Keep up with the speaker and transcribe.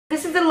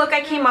is the look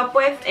I came up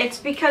with. It's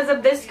because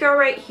of this girl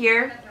right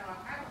here,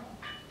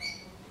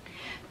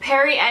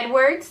 Perrie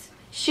Edwards.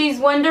 She's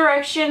One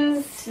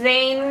Direction's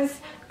Zayn's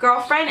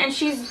girlfriend, and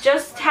she's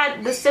just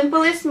had the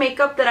simplest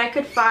makeup that I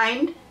could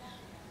find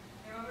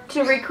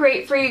to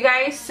recreate for you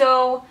guys.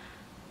 So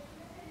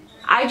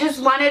I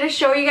just wanted to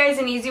show you guys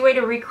an easy way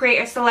to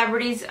recreate a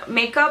celebrity's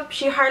makeup.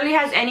 She hardly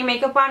has any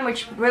makeup on,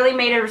 which really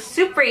made her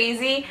super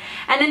easy.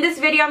 And in this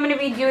video, I'm going to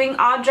be doing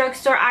all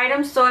drugstore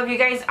items. So if you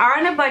guys are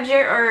on a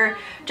budget or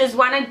just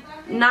want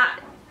to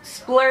not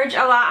splurge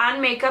a lot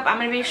on makeup, I'm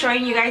going to be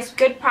showing you guys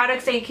good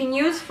products that you can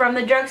use from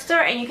the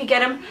drugstore, and you can get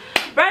them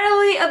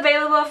readily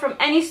available from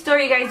any store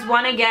you guys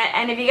want to get.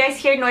 And if you guys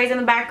hear noise in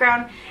the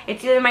background,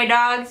 it's either my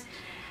dogs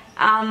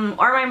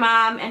or my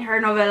mom and her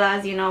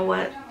novelas. You know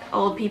what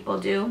old people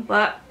do.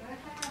 But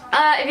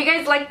if you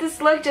guys like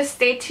this look, just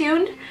stay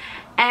tuned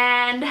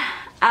and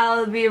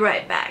I'll be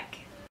right back.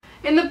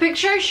 In the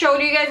picture I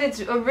showed you guys,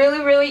 it's a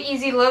really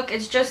easy look.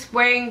 It's just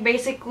wearing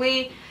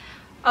basically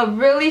a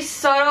really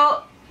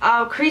subtle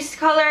crease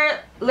color,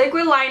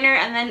 liquid liner,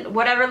 and then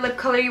whatever lip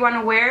color you want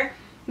to wear.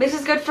 This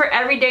is good for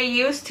everyday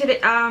use.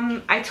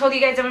 I told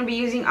you guys I'm going to be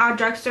using all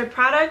drugstore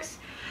products.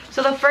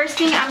 So the first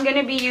thing I'm going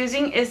to be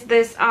using is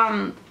this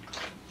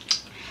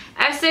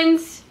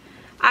Essence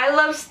I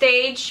Love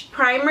Stage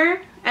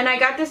primer, and I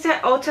got this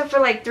at Ulta for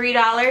like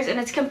 $3, and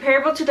it's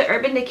comparable to the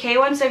Urban Decay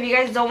one. So if you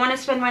guys don't want to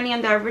spend money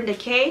on the Urban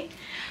Decay,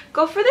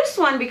 go for this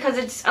one because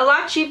it's a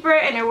lot cheaper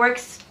and it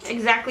works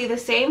exactly the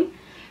same.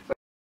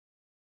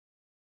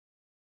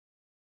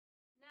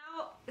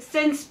 Now,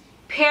 since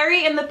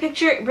Perrie in the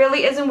picture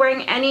really isn't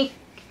wearing any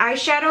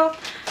eyeshadow,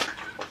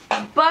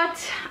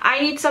 but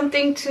I need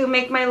something to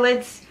make my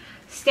lids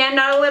stand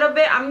out a little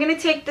bit, I'm going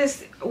to take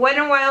this Wet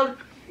n Wild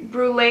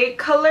Bruleee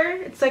color.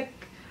 It's like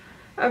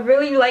a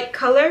really light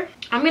color.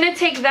 I'm going to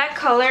take that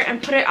color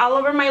and put it all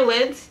over my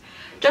lids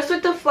just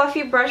with the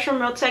fluffy brush from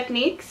Real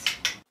Techniques.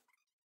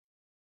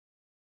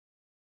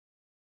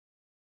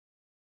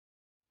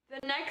 The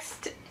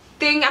next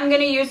thing I'm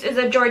going to use is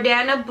a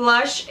Jordana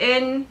blush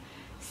in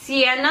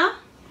Sienna,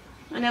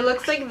 and it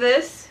looks like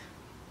this.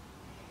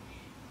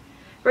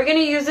 We're going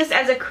to use this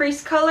as a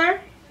crease color,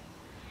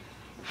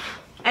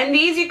 and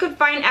these you could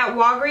find at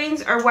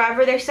Walgreens or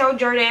wherever they sell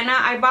Jordana.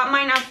 I bought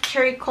mine off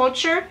Cherry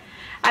Culture.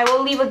 I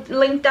will leave a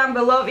link down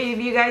below if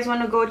you guys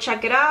want to go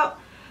check it out.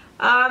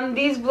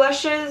 These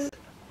blushes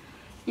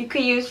you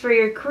could use for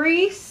your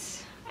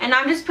crease, and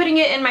I'm just putting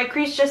it in my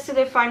crease just to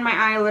define my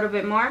eye a little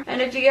bit more.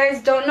 And if you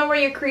guys don't know where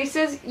your crease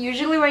is,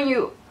 usually when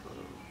you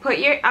put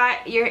your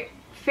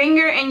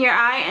finger in your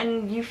eye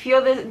and you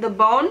feel the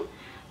bone,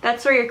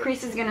 that's where your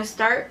crease is gonna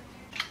start.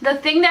 The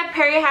thing that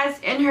Perrie has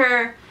in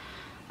her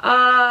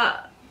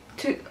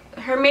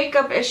her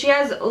makeup is she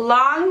has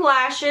long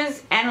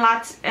lashes and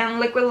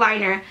liquid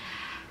liner.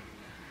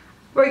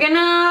 We're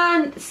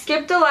gonna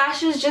skip the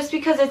lashes just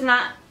because it's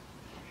not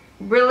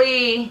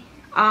really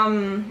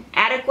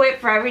adequate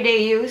for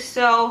everyday use.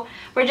 So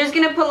we're just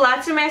gonna put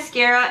lots of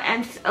mascara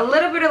and a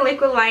little bit of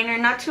liquid liner,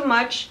 not too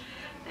much.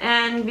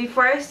 And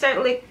before I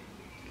start doing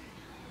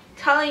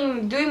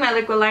my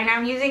liquid liner,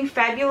 I'm using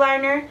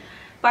Fabuliner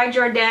by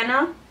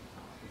Jordana.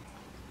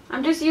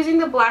 I'm just using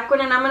the black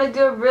one, and I'm gonna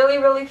do a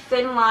really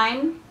thin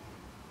line.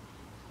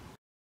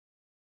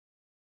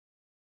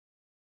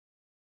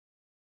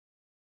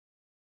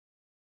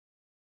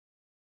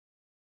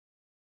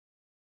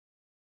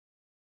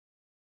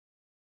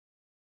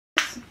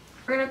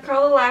 We're going to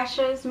curl the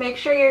lashes. Make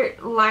sure your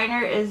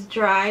liner is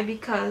dry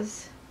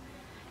because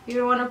you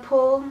don't want to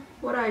pull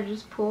what I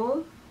just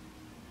pulled.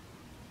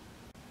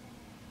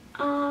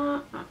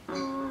 I'm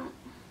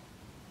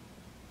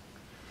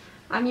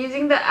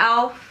using the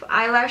e.l.f.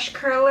 eyelash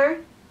curler.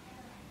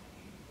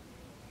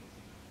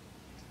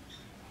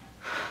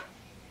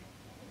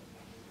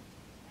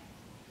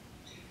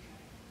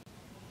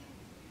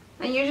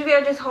 And usually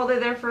I just hold it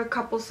there for a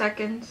couple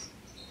seconds.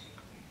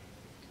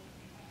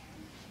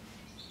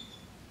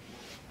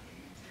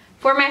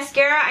 For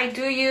mascara, I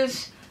do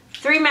use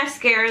 3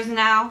 mascaras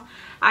now.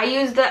 I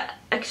use the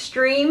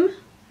Extreme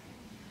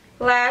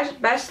Lash,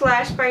 Best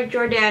Lash by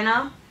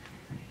Jordana,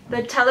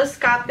 the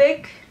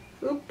Telescopic,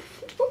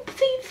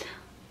 oopsies,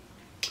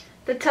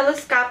 the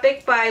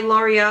Telescopic by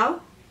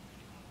L'Oreal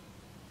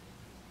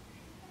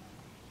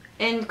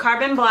in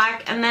Carbon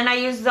Black, and then I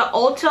use the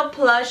Ulta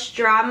Plush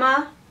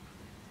Drama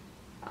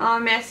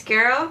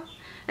mascara.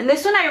 And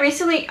this one I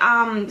recently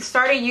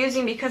started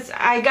using because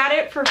I got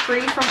it for free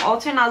from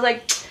Ulta, and I was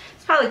like, it's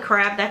probably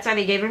crap, that's why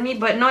they gave it me.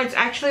 But no, it's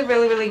actually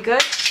really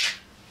good.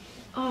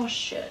 Oh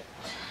shit,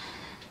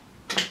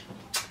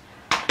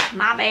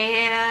 my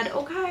bad.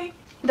 Okay,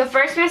 the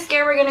first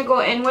mascara we're gonna go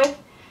in with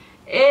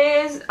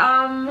is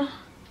the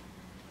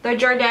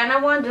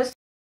Jordana one. Just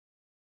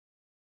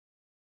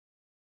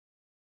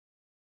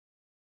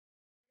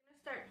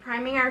start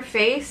priming our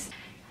face.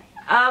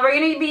 We're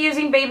going to be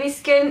using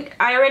babyskin.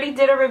 I already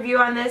did a review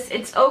on this.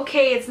 It's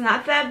okay, it's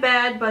not that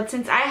bad, but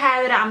since I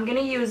have it, I'm going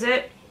to use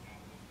it.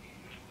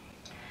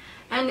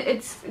 And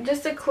it's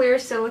just a clear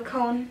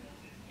silicone.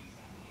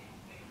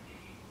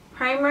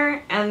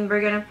 primer, and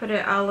we're gonna put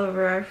it all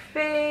over our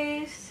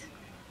face.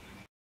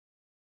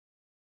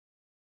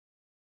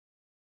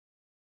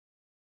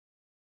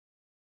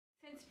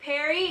 Since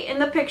Perrie in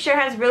the picture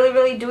has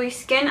really dewy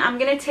skin, I'm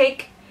gonna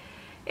take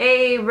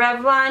a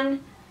Revlon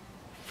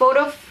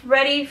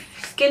photoready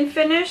skin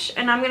finish,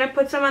 and I'm gonna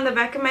put some on the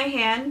back of my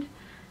hand.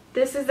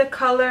 This is the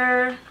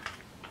color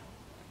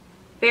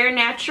Bare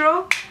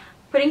Natural.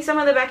 Putting some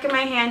on the back of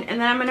my hand, and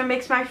then I'm gonna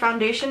mix my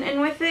foundation in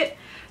with it,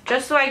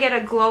 just so I get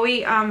a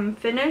glowy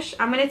finish.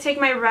 I'm gonna take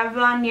my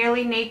Revlon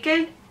Nearly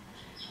Naked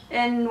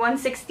in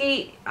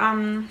 160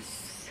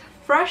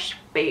 Fresh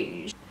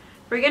Beige.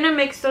 We're gonna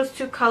mix those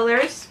two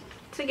colors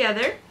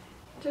together,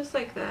 just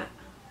like that.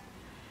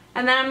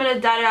 And then I'm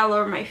gonna dot it all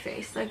over my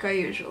face, like I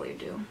usually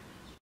do.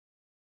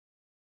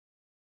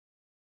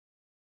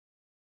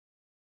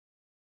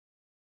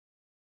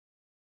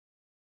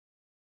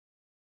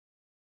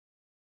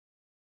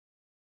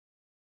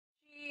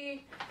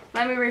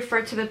 Let me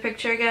refer to the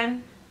picture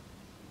again.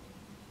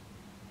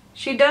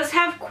 She does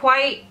have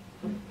quite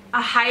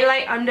a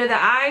highlight under the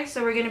eye,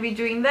 so we're going to be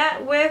doing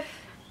that with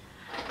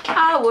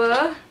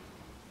our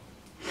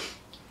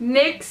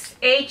NYX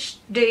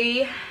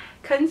HD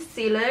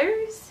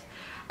concealers.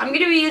 I'm going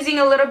to be using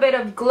a little bit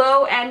of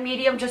Glow and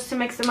Medium just to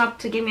mix them up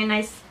to give me a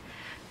nice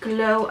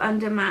glow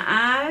under my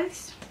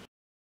eyes.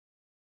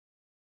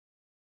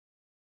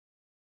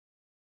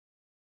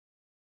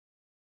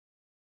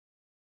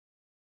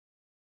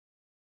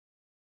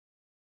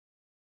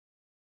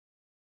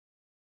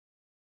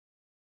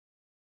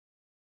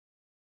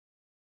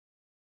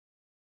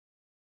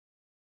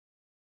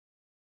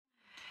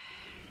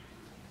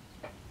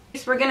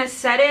 We're gonna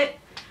set it.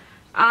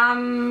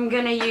 I'm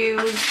gonna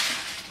use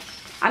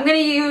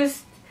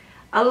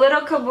a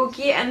little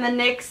kabuki and the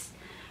NYX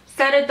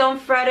Set It Don't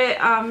Fret It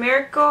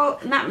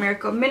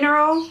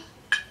Mineral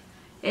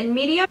in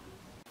medium.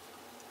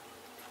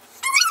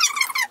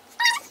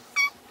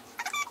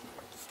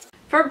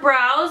 For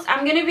brows,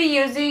 I'm gonna be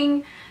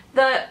using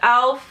the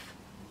e.l.f.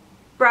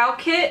 brow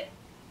kit,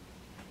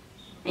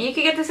 and you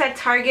can get this at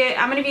Target.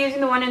 I'm gonna be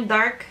using the one in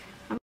dark.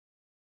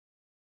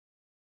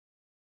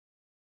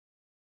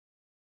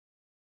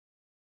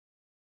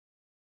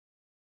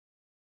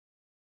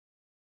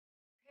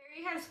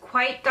 Perrie has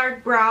quite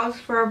dark brows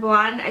for a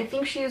blonde. I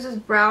think she uses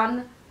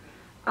brown,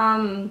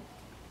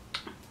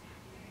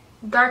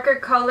 darker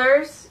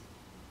colors,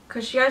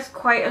 because she has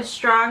quite a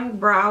strong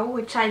brow,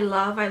 which I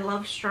love. I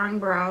love strong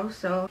brows.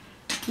 So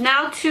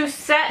now to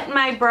set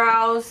my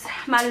brows,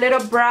 my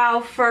little brow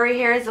furry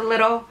hairs, the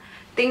little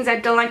things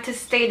that don't like to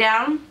stay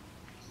down,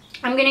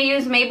 I'm going to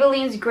use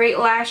Maybelline's Great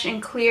Lash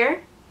in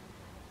Clear.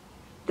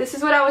 This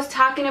is what I was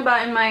talking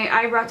about in my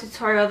eyebrow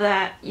tutorial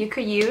that you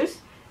could use.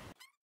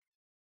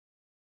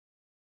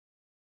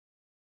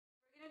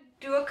 We're going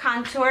to do a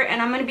contour,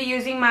 and I'm going to be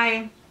using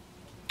my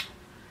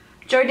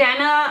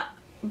Jordana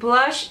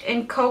blush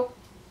in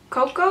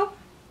Cocoa.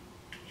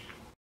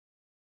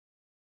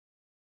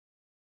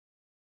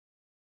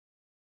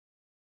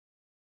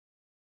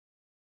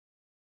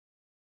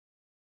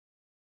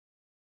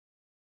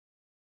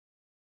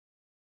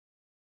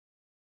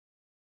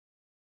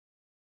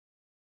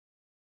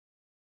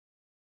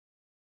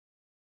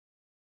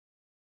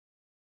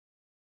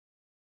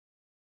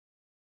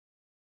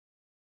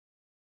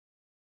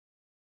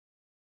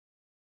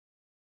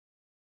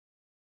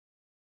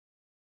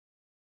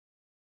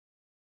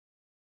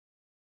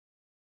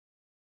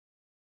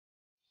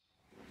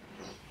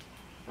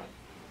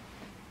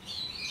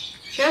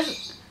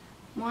 Just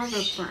more of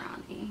a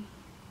brownie.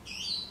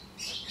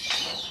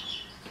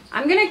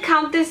 I'm gonna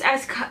count this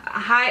as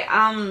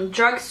high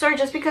drugstore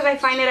just because I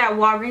find it at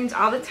Walgreens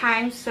all the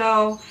time.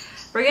 So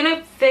we're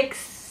gonna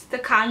fix the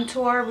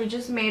contour we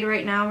just made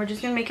right now. We're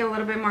just gonna make it a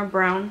little bit more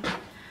brown.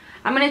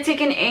 I'm gonna take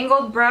an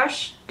angled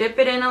brush, dip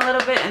it in a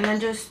little bit, and then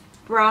just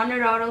brown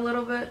it out a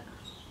little bit.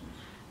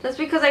 Just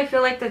because I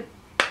feel like the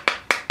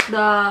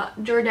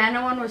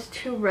Jordana one was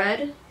too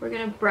red, we're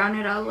gonna brown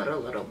it out a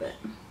little bit.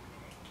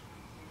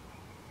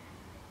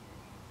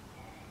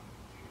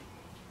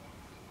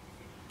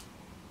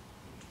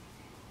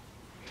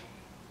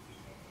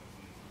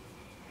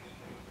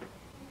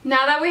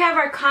 Now that we have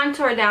our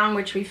contour down,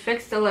 which we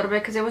fixed a little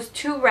bit because it was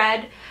too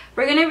red,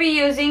 we're going to be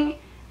using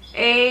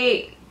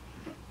a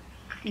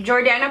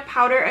Jordana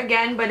powder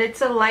again, but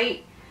it's a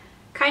light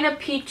kind of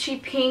peachy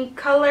pink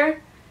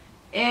color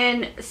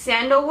in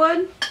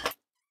Sandelwood.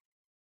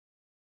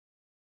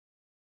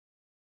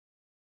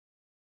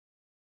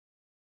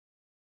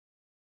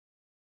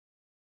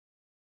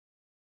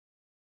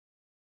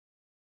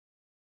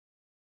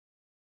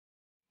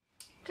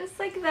 Just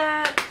like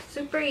that,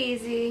 super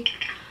easy.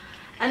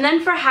 And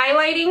then for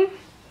highlighting,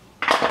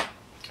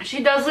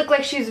 she does look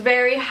like she's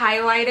very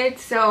highlighted,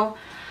 so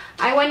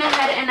I went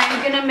ahead and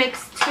I'm gonna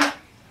mix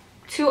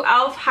two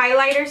e.l.f.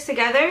 highlighters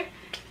together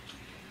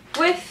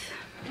with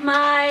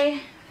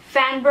my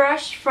fan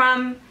brush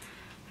from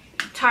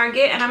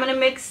Target, and I'm gonna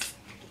mix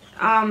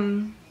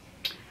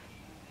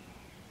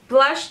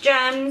Blush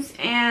Gems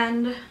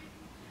and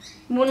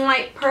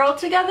Moonlight Pearl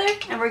together,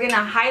 and we're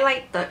gonna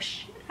highlight the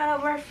shit out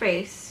of our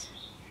face.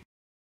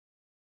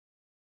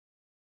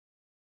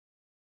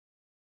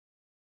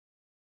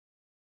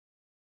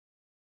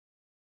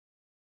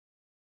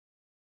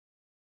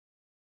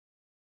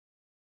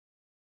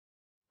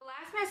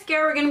 last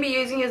mascara we're going to be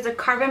using is the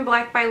Carbon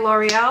Black by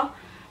L'Oreal.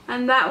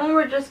 And that one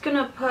we're just going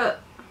to put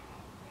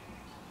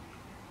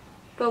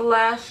the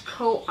last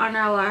coat on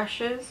our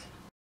lashes.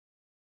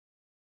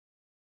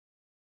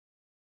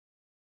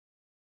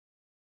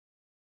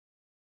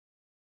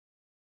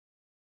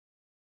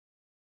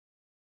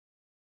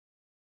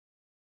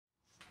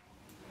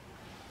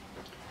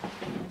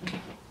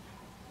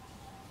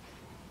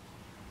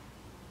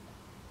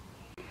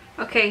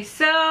 Okay,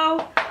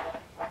 so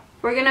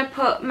we're gonna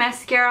put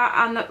mascara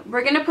on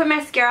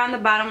the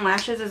bottom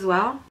lashes as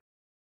well.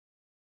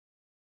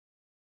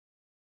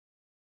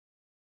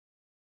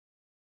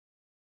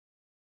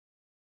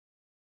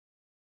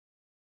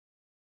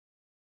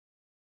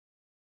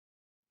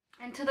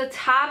 And to the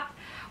top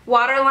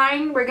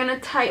waterline, we're gonna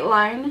tight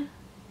line,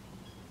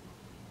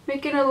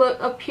 making it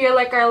look appear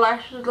like our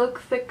lashes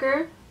look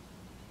thicker.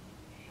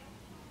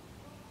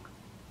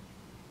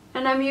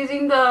 And I'm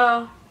using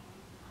the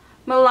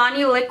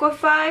Milani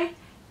Liquify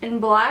in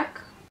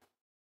black.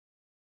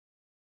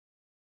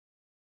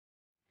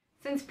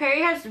 Since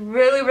Perrie has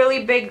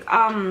really big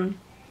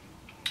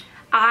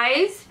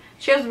eyes,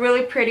 she has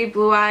really pretty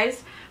blue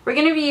eyes. We're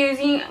going to be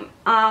using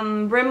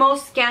Rimmel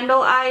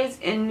Scandal Eyes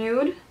in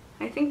nude.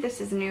 I think this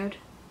is nude.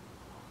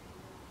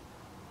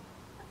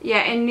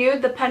 Yeah, in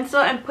nude, the pencil,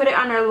 and put it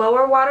on our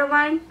lower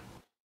waterline.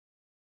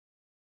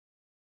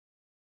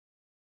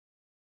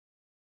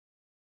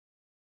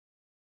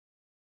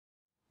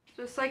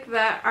 Just like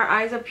that, our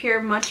eyes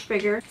appear much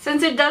bigger.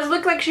 Since it does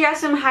look like she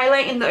has some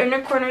highlight in the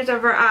inner corners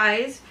of her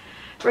eyes,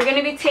 we're going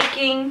to be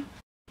taking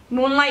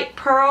Moonlight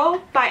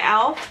Pearl by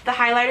e.l.f., the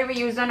highlighter we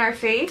used on our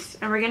face,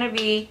 and we're going to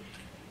be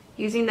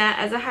using that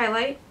as a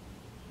highlight.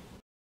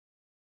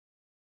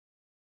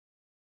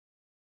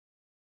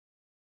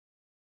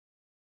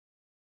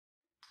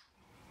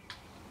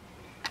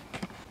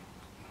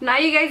 Now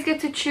you guys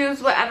get to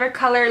choose whatever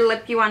color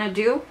lip you want to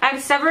do. I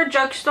have several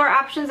drugstore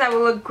options that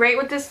will look great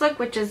with this look,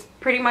 which is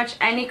pretty much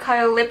any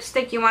color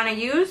lipstick you want to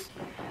use.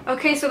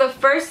 Okay, so the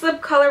first lip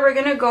color we're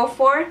going to go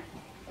for,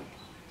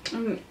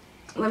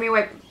 let me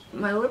wipe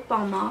my lip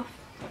balm off,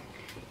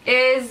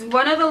 is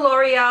one of the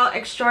L'Oreal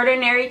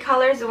Extraordinary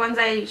colors, the ones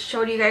I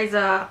showed you guys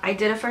I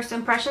did a first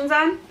impressions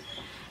on,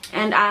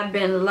 and I've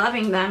been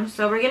loving them.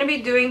 So we're going to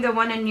be doing the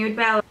one in Nude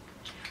Ballet.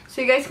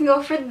 So you guys can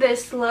go for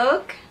this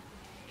look.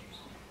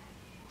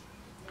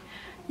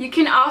 You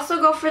can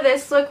also go for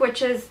this look,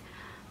 which is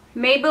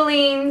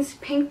Maybelline's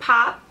Pink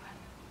Pop.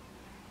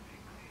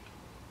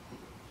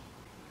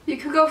 You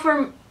could go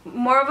for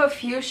more of a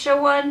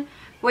fuchsia one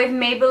with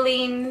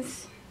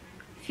Maybelline's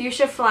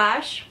Fuchsia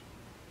Flash.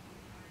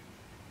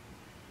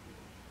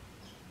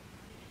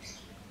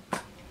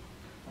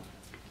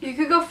 You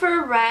could go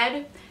for a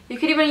red. You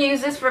could even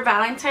use this for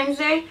Valentine's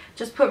Day.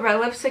 Just put red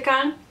lipstick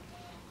on.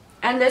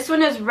 And this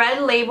one is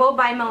Red Label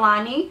by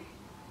Milani.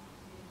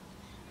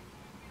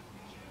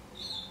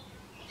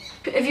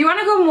 If you want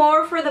to go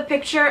more for the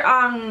picture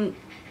on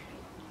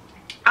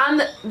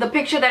the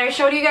picture that I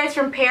showed you guys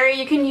from Perrie,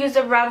 you can use the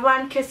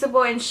Revlon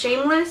Kissable and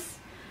Shameless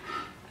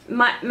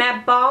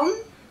matte balm,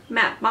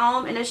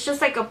 and it's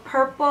just like a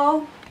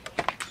purple.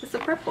 It's a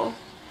purple.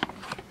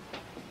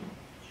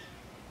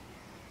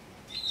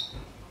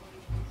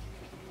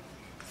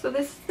 So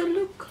this is the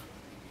look.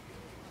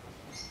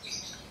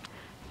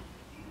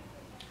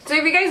 So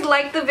if you guys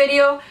liked the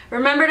video,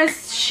 remember to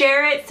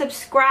share it,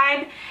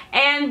 subscribe,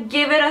 and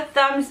give it a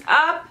thumbs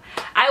up.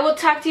 I will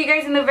talk to you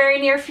guys in the very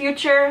near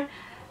future.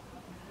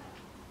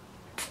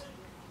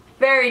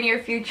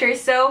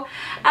 So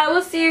I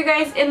will see you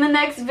guys in the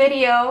next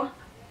video.